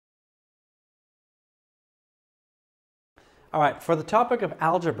All right, for the topic of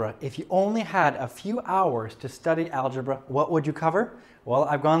algebra, if you only had a few hours to study algebra, what would you cover? Well,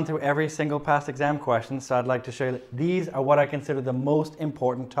 I've gone through every single past exam question, so I'd like to show you that these are what I consider the most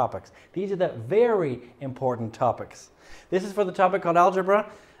important topics. These are the very important topics. This is for the topic called algebra.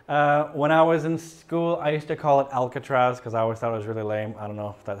 When I was in school, I used to call it Alcatraz because I always thought it was really lame. I don't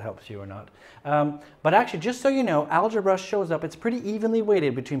know if that helps you or not. But actually, just so you know, algebra shows up, it's pretty evenly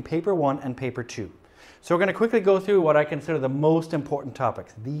weighted between paper 1 and paper 2. So we're going to quickly go through what I consider the most important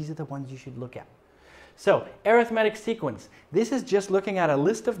topics. These are the ones you should look at. So, arithmetic sequence. This is just looking at a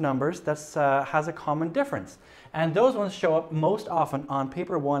list of numbers that has a common difference. And those ones show up most often on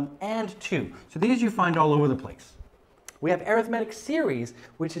paper 1 and 2. So these you find all over the place. We have arithmetic series,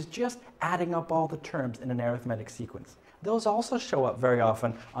 which is just adding up all the terms in an arithmetic sequence. Those also show up very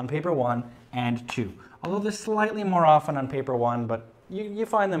often on paper 1 and 2. Although they're slightly more often on paper 1, but you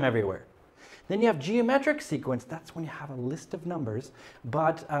find them everywhere. Then you have geometric sequence. That's when you have a list of numbers,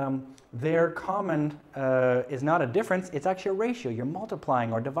 but their common is not a difference. It's actually a ratio. You're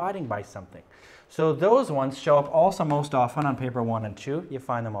multiplying or dividing by something. So those ones show up also most often on paper 1 and 2. You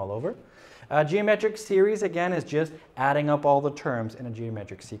find them all over. Geometric series, again, is just adding up all the terms in a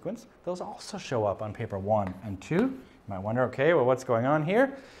geometric sequence. Those also show up on paper 1 and 2. You might wonder, okay, well, what's going on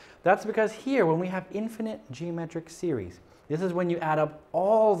here? That's because here, when we have infinite geometric series, this is when you add up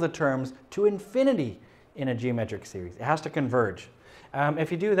all the terms to infinity in a geometric series. It has to converge.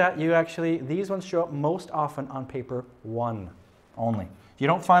 If you do that, these ones show up most often on paper 1 only. You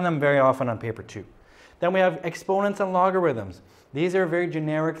don't find them very often on paper 2. Then we have exponents and logarithms. These are very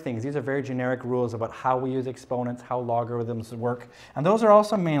generic things. These are very generic rules about how we use exponents, how logarithms work, and those are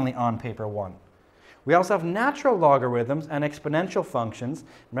also mainly on paper 1. We also have natural logarithms and exponential functions.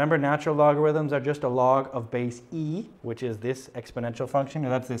 Remember, natural logarithms are just a log of base e, which is this exponential function,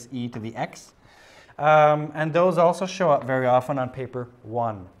 and that's this e to the x. And those also show up very often on paper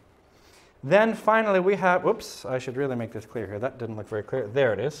 1. Then finally we have, oops, I should really make this clear here. That didn't look very clear.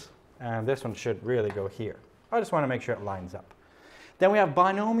 There it is. And this one should really go here. I just want to make sure it lines up. Then we have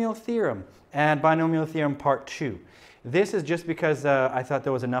binomial theorem and binomial theorem part 2. This is just because I thought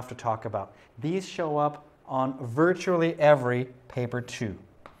there was enough to talk about. These show up on virtually every paper 2.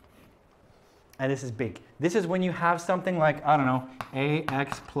 And this is big. This is when you have something like, I don't know,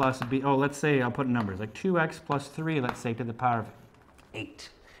 ax plus b. Oh, let's say, I'll put numbers, like 2x plus 3, let's say, to the power of 8.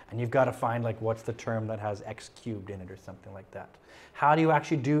 And you've got to find, like, what's the term that has x cubed in it or something like that. How do you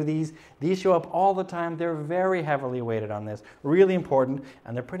actually do these? These show up all the time. They're very heavily weighted on this. Really important.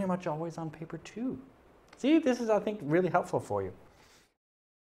 And they're pretty much always on paper 2. See, this is, I think, really helpful for you.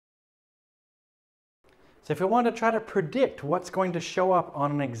 So if you want to try to predict what's going to show up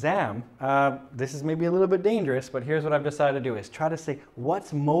on an exam, this is maybe a little bit dangerous, but here's what I've decided to do is try to say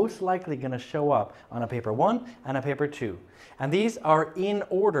what's most likely going to show up on a paper 1 and a paper 2. And these are in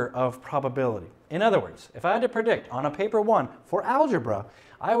order of probability. In other words, if I had to predict on a paper 1 for algebra,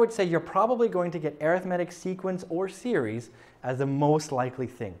 I would say you're probably going to get arithmetic sequence or series as the most likely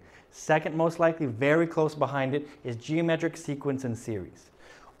thing. Second most likely, very close behind it, is geometric sequence and series.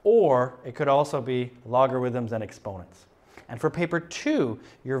 Or it could also be logarithms and exponents. And for paper 2,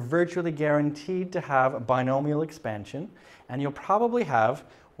 you're virtually guaranteed to have binomial expansion, and you'll probably have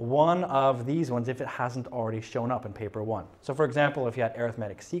one of these ones if it hasn't already shown up in paper 1. So for example, if you had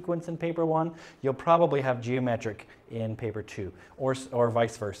arithmetic sequence in paper 1, you'll probably have geometric in paper 2, or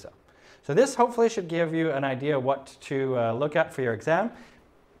vice versa. So this hopefully should give you an idea what to look at for your exam.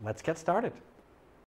 Let's get started.